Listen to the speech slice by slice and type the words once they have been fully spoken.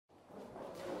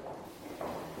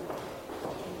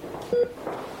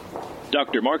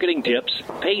Dr. Marketing Tips,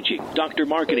 paging Dr.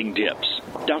 Marketing Tips.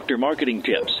 Dr. Marketing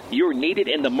Tips, you're needed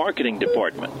in the marketing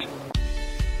department.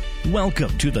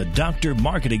 Welcome to the Dr.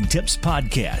 Marketing Tips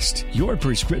Podcast, your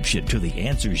prescription to the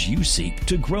answers you seek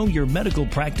to grow your medical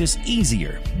practice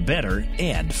easier, better,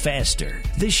 and faster.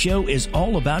 This show is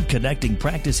all about connecting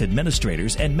practice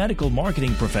administrators and medical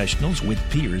marketing professionals with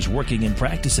peers working in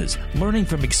practices, learning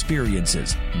from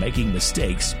experiences, making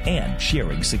mistakes, and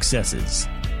sharing successes.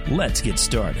 Let's get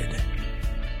started.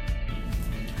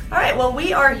 All right, well,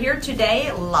 we are here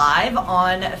today live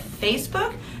on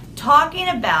Facebook talking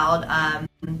about,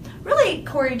 really,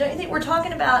 Corey, don't you think we're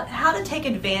talking about how to take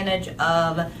advantage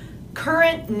of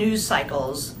current news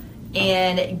cycles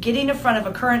and getting in front of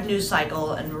a current news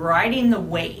cycle and riding the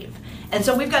wave? And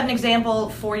so we've got an example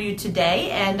for you today,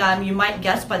 and you might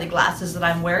guess by the glasses that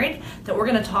I'm wearing that we're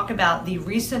going to talk about the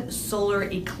recent solar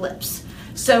eclipse.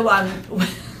 So,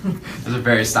 Those are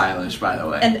very stylish, by the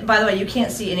way. And by the way, you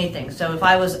can't see anything. So if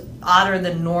I was odder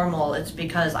than normal, it's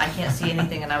because I can't see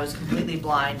anything and I was completely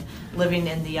blind, living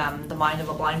in the mind of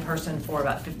a blind person for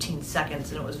about 15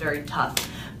 seconds, and it was very tough.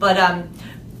 But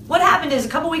what happened is a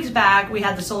couple weeks back, we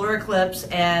had the solar eclipse,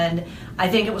 and I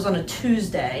think it was on a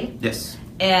Tuesday. Yes.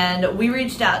 And we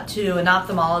reached out to an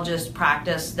ophthalmologist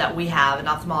practice that we have, an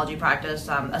ophthalmology practice,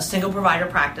 a single provider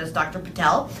practice, Dr.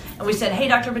 Patel. And we said, hey,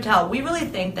 Dr. Patel, we really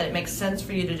think that it makes sense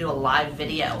for you to do a live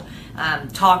video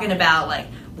talking about like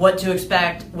what to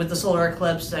expect with the solar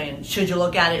eclipse. Saying, should you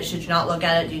look at it? Should you not look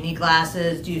at it? Do you need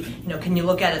glasses? Can you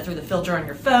look at it through the filter on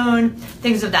your phone?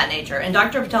 Things of that nature. And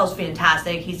Dr. Patel is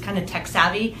fantastic. He's kind of tech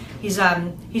savvy. He's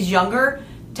younger.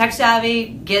 Tech savvy,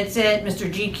 gets it, Mr.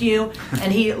 GQ,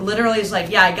 and he literally is like,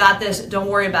 yeah, I got this, don't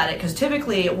worry about it, because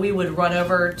typically we would run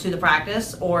over to the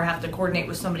practice or have to coordinate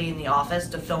with somebody in the office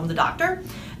to film the doctor.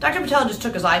 Dr. Patel just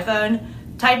took his iPhone,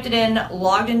 typed it in,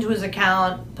 logged into his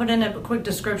account, put in a quick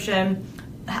description.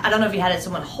 I don't know if he had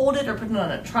someone hold it or put it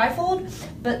on a tripod,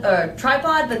 but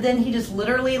then he just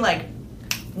literally like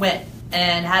went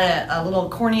and had a little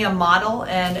cornea model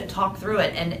and talked through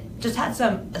it and just had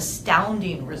some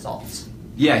astounding results.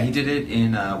 Yeah, he did it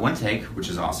in one take, which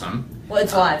is awesome. Well,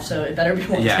 it's live, so it better be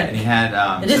one take. Yeah, and he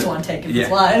had... it is one take if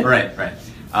it's live. Right.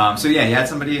 So yeah, he had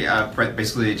somebody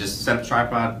basically just set up a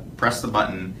tripod, press the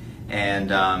button,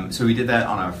 and so he did that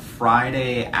on a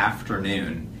Friday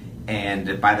afternoon.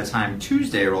 And by the time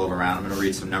Tuesday rolled around, I'm going to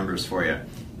read some numbers for you.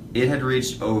 It had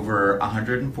reached over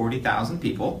 140,000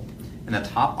 people, and the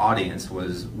top audience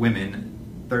was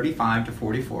women 35 to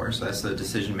 44, so that's the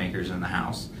decision makers in the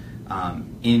house.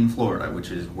 In Florida,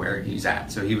 which is where he's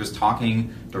at. So he was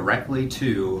talking directly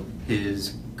to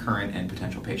his current and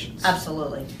potential patients.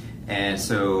 Absolutely. And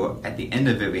so at the end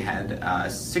of it, we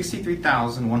had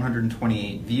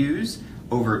 63,128 views,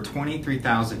 over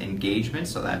 23,000 engagements,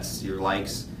 so that's your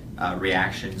likes,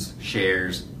 reactions,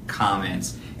 shares,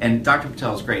 comments. And Dr.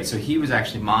 Patel is great, so he was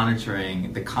actually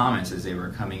monitoring the comments as they were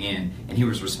coming in, and he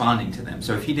was responding to them.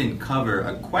 So if he didn't cover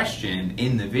a question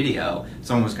in the video,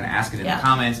 someone was going to ask it in the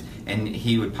comments, and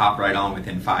he would pop right on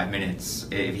within 5 minutes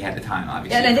if he had the time,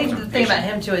 obviously. Yeah, and I think the thing about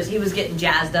him, too, is he was getting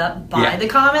jazzed up by the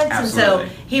comments, absolutely.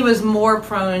 And so he was more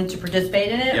prone to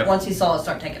participate in it once he saw it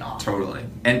start taking off. Totally.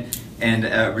 And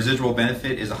residual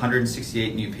benefit is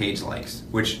 168 new page likes,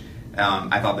 which...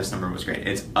 I thought this number was great.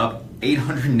 It's up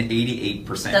 888%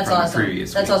 from the previous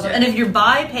week. That's awesome. Yeah. And if you're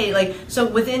buy pay, so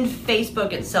within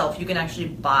Facebook itself, you can actually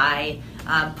buy,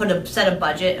 set a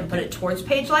budget and put it towards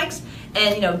page likes.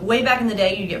 And way back in the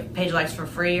day, you get page likes for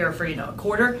free or for a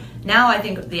quarter. Now I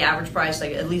think the average price,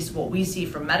 at least what we see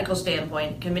from a medical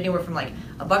standpoint, can be anywhere from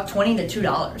 $1.20 to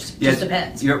 $2. Just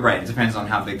depends. You're right. It depends on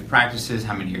how big the practice is,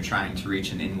 how many you're trying to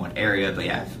reach, and in what area. But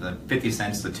yeah, the 50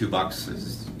 cents to $2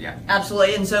 is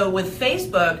absolutely. And so with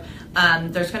Facebook,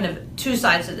 there's kind of two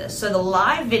sides to this. So the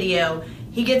live video,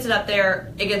 he gets it up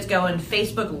there, it gets going.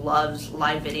 Facebook loves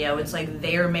live video. It's like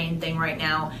their main thing right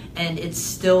now, and it's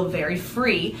still very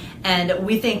free. And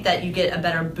we think that you get a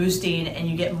better boosting and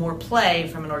you get more play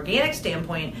from an organic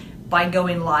standpoint by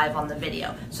going live on the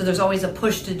video. So there's always a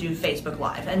push to do Facebook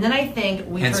Live. And then I think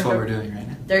hence what we're doing right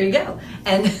now. There you go.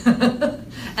 And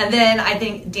and then I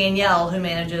think Danielle, who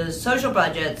manages social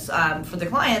budgets for the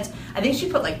clients, I think she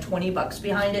put $20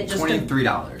 behind it. Just $23.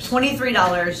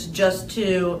 $23 just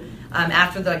to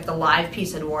after the live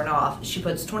piece had worn off. She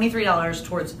puts $23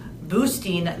 towards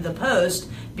boosting the post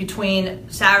between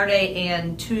Saturday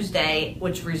and Tuesday,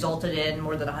 which resulted in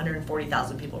more than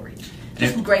 140,000 people reached.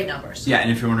 Just great numbers. Yeah,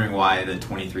 and if you're wondering why the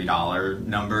 $23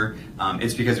 number,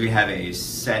 it's because we have a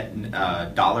set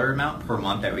dollar amount per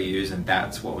month that we use, and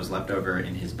that's what was left over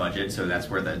in his budget, so that's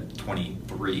where the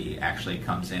 23 actually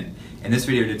comes in. And this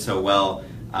video did so well,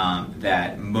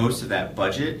 that most of that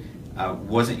budget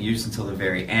wasn't used until the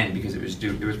very end because it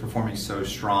was performing so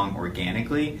strong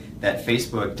organically that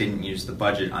Facebook didn't use the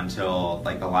budget until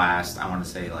like the last, I want to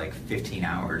say, like 15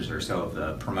 hours or so of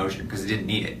the promotion because it didn't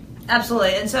need it.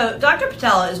 Absolutely. And so Dr.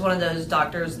 Patel is one of those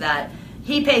doctors that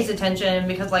he pays attention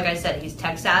because, like I said, he's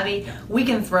tech savvy. We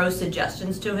can throw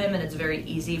suggestions to him, and it's very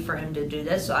easy for him to do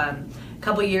this. A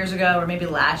couple years ago, or maybe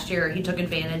last year, he took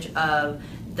advantage of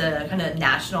the kind of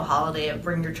national holiday of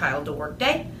Bring Your Child to Work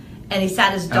Day. And he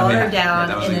sat his daughter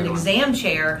down in an exam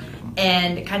chair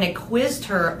and kind of quizzed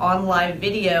her on live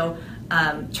video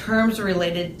terms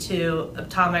related to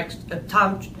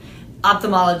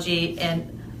ophthalmology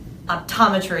and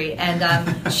optometry.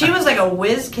 And she was like a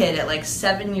whiz kid at like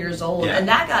 7 years old, and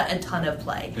that got a ton of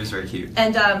play. It was very cute.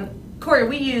 And Corey,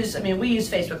 we use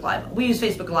Facebook Live. We use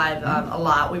Facebook Live a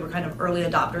lot. We were kind of early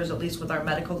adopters, at least with our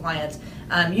medical clients.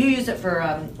 You use it for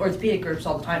orthopedic groups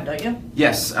all the time, don't you?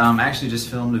 Yes. I actually just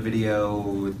filmed a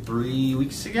video 3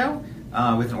 weeks ago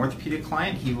with an orthopedic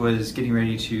client. He was getting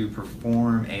ready to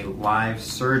perform a live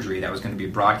surgery that was going to be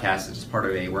broadcasted as part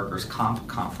of a workers' comp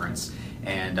conference.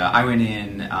 And I went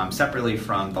in separately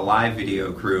from the live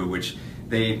video crew, which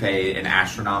they pay an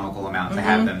astronomical amount to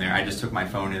have them there. I just took my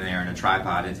phone in there and a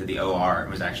tripod into the OR and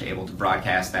was actually able to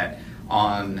broadcast that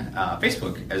on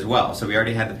Facebook as well. So we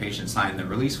already had the patient sign the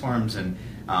release forms, and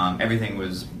everything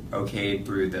was okayed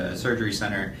through the surgery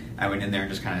center. I went in there and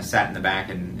just kind of sat in the back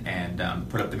and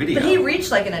put up the video. But he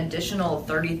reached like an additional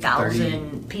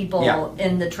 30,000 people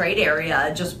in the trade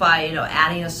area just by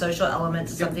adding a social element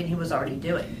to something he was already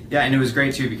doing. Yeah, and it was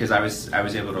great too because I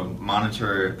was able to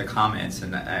monitor the comments,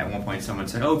 and at one point someone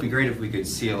said, "Oh, it'd be great if we could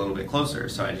see a little bit closer."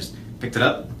 So I just picked it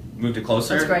up, moved it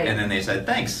closer, and then they said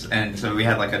thanks, and so we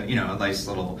had like a a nice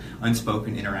little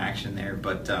unspoken interaction there.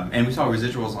 But and we saw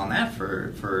residuals on that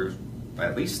for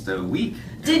at least a week.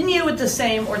 Didn't you, with the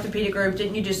same orthopedic group,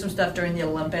 didn't you do some stuff during the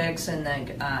Olympics, and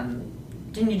then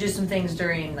didn't you do some things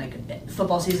during like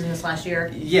football season this last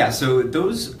year? Yeah, so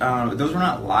those were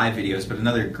not live videos, but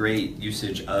another great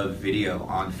usage of video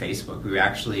on Facebook. We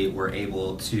actually were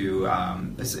able to,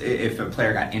 if a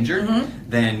player got injured,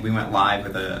 then we went live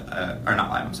with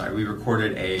we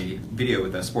recorded a video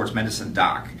with a sports medicine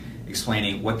doc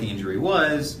explaining what the injury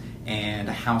was and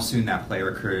how soon that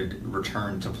player could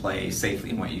return to play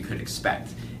safely and what you could expect.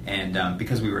 And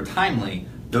because we were timely,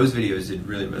 those videos did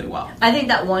really, really well. I think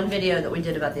that one video that we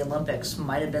did about the Olympics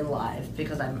might have been live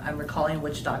because I'm recalling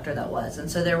which doctor that was.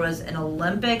 And so there was an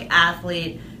Olympic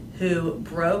athlete who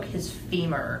broke his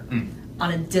femur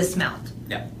on a dismount.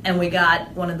 Yeah. And we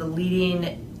got one of the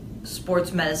leading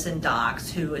sports medicine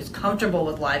docs who is comfortable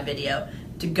with live video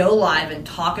to go live and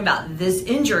talk about this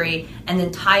injury and then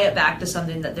tie it back to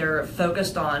something that they're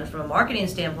focused on from a marketing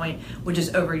standpoint, which is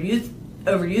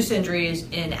overuse injuries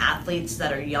in athletes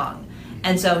that are young.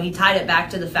 And so he tied it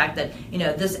back to the fact that,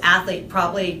 this athlete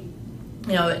probably,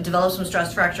 developed some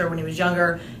stress fracture when he was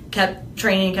younger, kept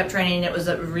training. It was,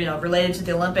 related to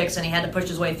the Olympics, and he had to push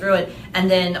his way through it.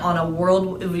 And then on a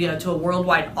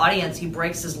worldwide audience, he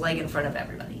breaks his leg in front of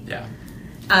everybody. Yeah.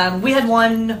 We had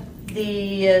one,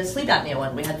 the sleep apnea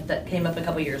one that came up a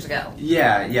couple years ago.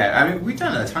 Yeah. I mean, we've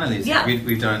done a ton of these. Yeah.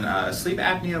 We've done sleep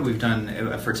apnea. We've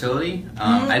done fertility.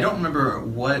 I don't remember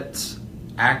what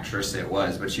actress it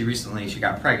was, but she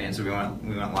got pregnant, so we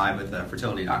went live with the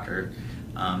fertility doctor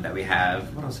that we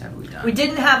have. What else have we done? We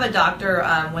didn't have a doctor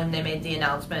when they made the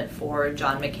announcement for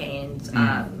John McCain's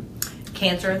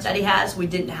cancer that he has. We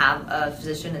didn't have a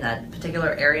physician in that particular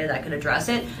area that could address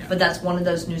it, but that's one of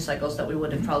those news cycles that we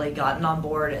would have probably gotten on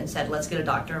board and said, let's get a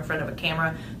doctor in front of a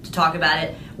camera to talk about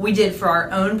it. We did, for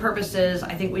our own purposes,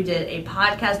 I think we did a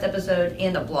podcast episode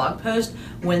and a blog post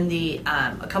when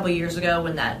a couple years ago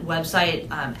when that website,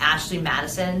 Ashley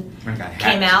Madison,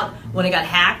 came out, when it got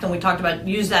hacked, and we talked about,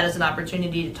 use that as an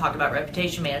opportunity to talk about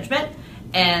reputation management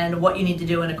and what you need to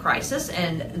do in a crisis,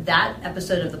 and that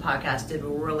episode of the podcast did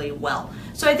really well.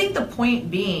 So I think the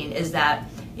point being is that,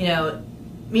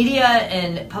 media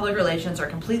and public relations are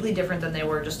completely different than they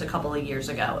were just a couple of years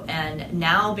ago. And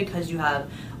now, because you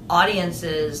have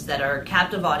audiences that are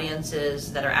captive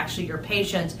audiences that are actually your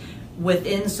patients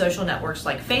within social networks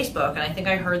like Facebook, and I think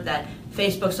I heard that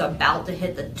Facebook's about to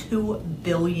hit the 2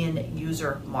 billion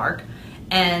user mark.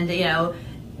 And,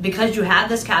 because you have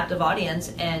this captive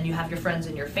audience and you have your friends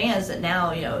and your fans, that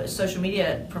now, social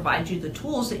media provides you the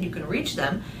tools that you can reach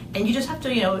them, and you just have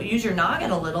to, use your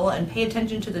noggin a little and pay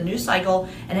attention to the news cycle.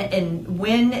 And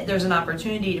when there's an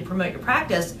opportunity to promote your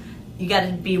practice, you got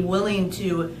to be willing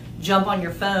to jump on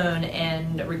your phone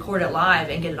and record it live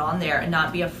and get it on there and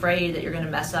not be afraid that you're going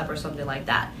to mess up or something like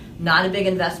that. not a big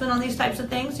investment on these types of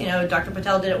things. Dr.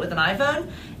 Patel did it with an iPhone,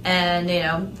 and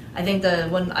I think the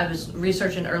one I was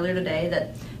researching earlier today,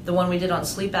 that the one we did on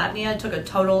sleep apnea took a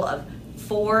total of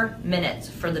 4 minutes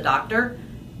for the doctor.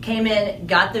 Came in,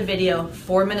 got the video,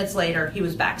 4 minutes later, he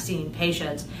was back seeing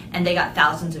patients, and they got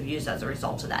thousands of views as a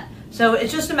result of that. So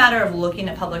it's just a matter of looking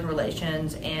at public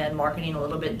relations and marketing a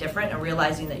little bit different and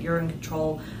realizing that you're in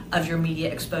control of your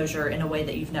media exposure in a way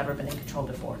that you've never been in control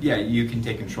before. Yeah, you can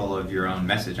take control of your own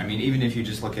message. I mean, even if you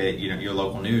just look at your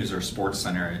local news or sports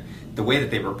center, the way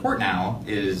that they report now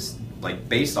is like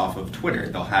based off of Twitter.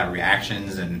 They'll have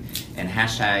reactions and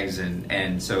hashtags,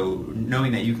 and so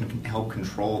knowing that you can help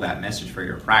control that message for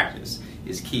your practice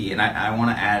is key. And I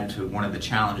want to add to one of the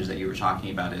challenges that you were talking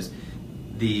about is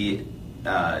the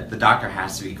doctor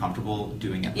has to be comfortable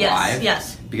doing it live.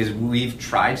 Yes. Because we've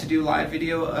tried to do live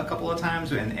video a couple of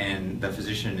times, and the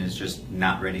physician is just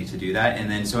not ready to do that. And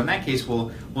then so in that case,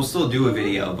 we'll still do a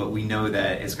video, but we know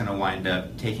that it's going to wind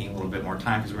up taking a little bit more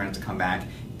time because we're going to have to come back,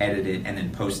 edit it, and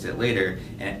then post it later.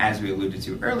 And as we alluded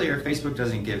to earlier, Facebook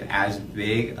doesn't give as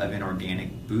big of an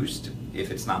organic boost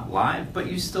if it's not live, but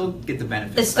you still get the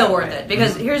benefits. It's still worth it,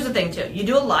 because here's the thing too. You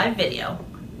do a live video,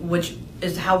 which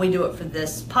is how we do it for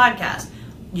this podcast.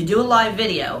 You do a live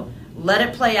video, let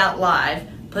it play out live,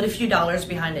 put a few dollars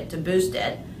behind it to boost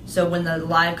it, so when the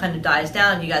live kind of dies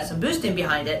down, you got some boosting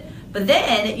behind it. But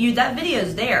then that video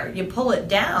is there. You pull it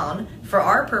down. For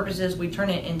our purposes, we turn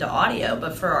it into audio,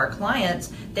 but for our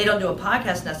clients, they don't do a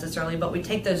podcast necessarily, but we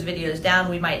take those videos down.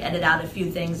 We might edit out a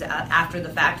few things after the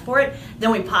fact for it.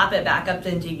 Then we pop it back up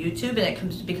into YouTube, and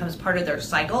it becomes part of their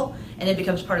cycle, and it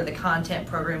becomes part of the content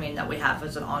programming that we have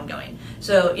as an ongoing.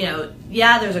 So,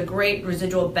 there's a great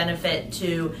residual benefit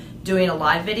to doing a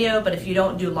live video, but if you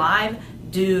don't do live,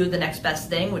 do the next best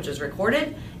thing, which is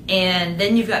recorded. And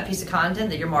then you've got a piece of content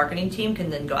that your marketing team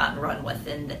can then go out and run with,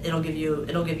 and it'll give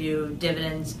you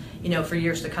dividends, for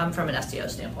years to come from an SEO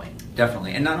standpoint.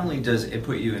 Definitely, and not only does it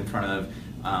put you in front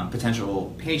of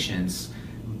potential patients,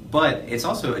 but it's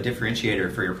also a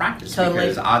differentiator for your practice. Totally.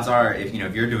 Because odds are, if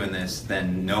you're doing this,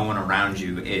 then no one around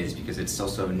you is, because it's still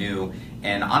so new.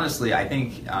 And honestly, I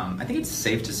think it's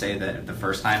safe to say that the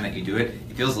first time that you do it,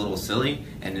 it feels a little silly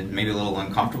and maybe a little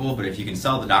uncomfortable. But if you can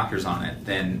sell the doctors on it,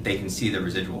 then they can see the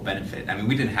residual benefit. I mean,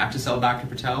 we didn't have to sell Dr.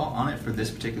 Patel on it for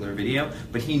this particular video,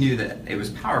 but he knew that it was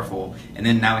powerful. And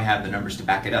then now we have the numbers to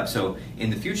back it up. So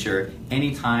in the future,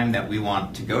 anytime that we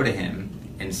want to go to him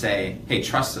and say, hey,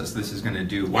 trust us, this is going to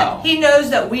do well. Yeah, he knows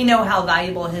that we know how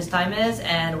valuable his time is,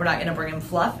 and we're not going to bring him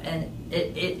fluff. And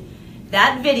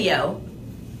that video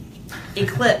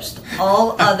eclipsed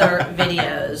all other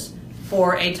videos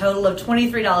for a total of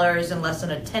 $23 and less than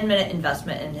a 10-minute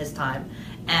investment in his time.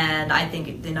 And I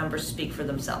think the numbers speak for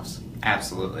themselves.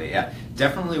 Absolutely, yeah.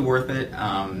 Definitely worth it.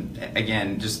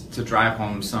 Again, just to drive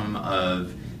home some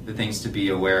of the things to be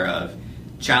aware of.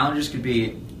 Challenges could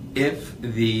be if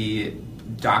the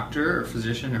doctor or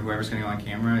physician or whoever's going to go on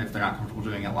camera, if they're not comfortable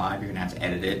doing it live, you're going to have to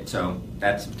edit it. So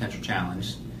that's a potential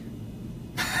challenge.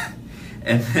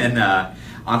 And then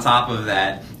on top of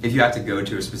that, if you have to go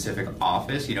to a specific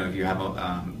office, if you have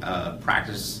a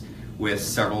practice with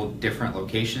several different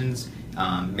locations,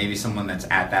 maybe someone that's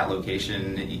at that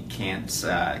location you can't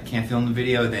film the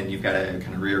video, then you've got to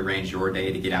kind of rearrange your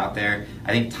day to get out there.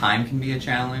 I think time can be a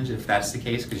challenge if that's the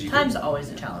case, because time's always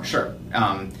a challenge. Sure,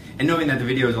 and knowing that the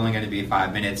video is only going to be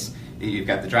 5 minutes, you've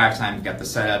got the drive time, you've got the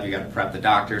setup, you've got to prep the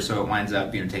doctor, so it winds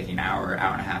up taking an hour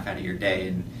and a half out of your day,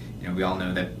 and we all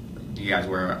know that you guys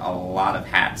wear a lot of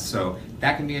hats, so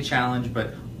that can be a challenge.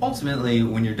 But ultimately,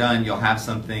 when you're done, you'll have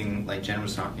something like Jen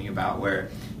was talking about, where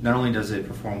not only does it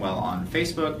perform well on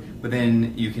Facebook, but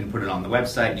then you can put it on the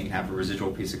website and you can have a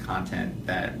residual piece of content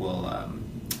that will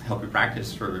help you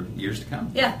practice for years to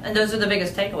come. Yeah, and those are the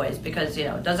biggest takeaways, because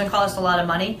it doesn't cost a lot of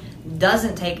money,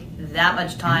 doesn't take that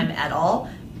much time at all,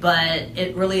 but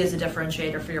it really is a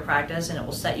differentiator for your practice, and it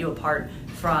will set you apart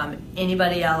from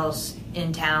anybody else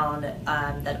in town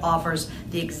that offers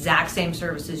the exact same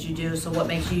services you do. So what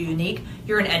makes you unique?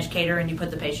 You're an educator, and you put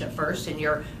the patient first, and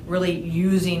you're really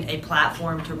using a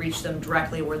platform to reach them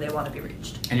directly where they want to be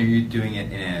reached. And you're doing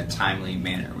it in a timely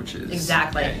manner, which is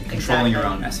controlling your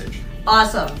own message.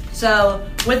 Awesome. So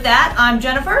with that, I'm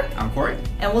Jennifer. I'm Corey.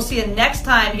 And we'll see you next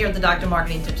time here at the Dr.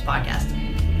 Marketing Tips Podcast.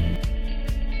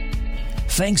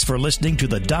 Thanks for listening to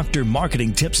the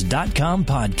drmarketingtips.com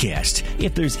podcast.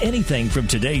 If there's anything from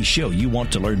today's show you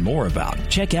want to learn more about,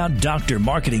 check out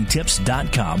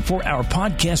drmarketingtips.com for our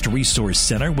podcast resource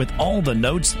center with all the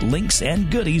notes, links, and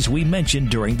goodies we mentioned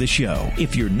during the show.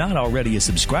 If you're not already a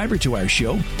subscriber to our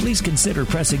show, please consider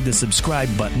pressing the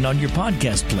subscribe button on your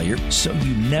podcast player so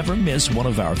you never miss one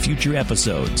of our future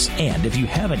episodes. And if you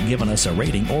haven't given us a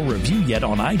rating or review yet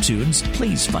on iTunes,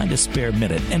 please find a spare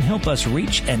minute and help us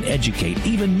reach and educate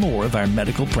even more of our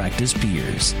medical practice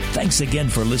peers. Thanks again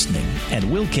for listening, and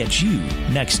we'll catch you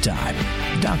next time.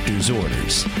 Doctor's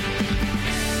orders.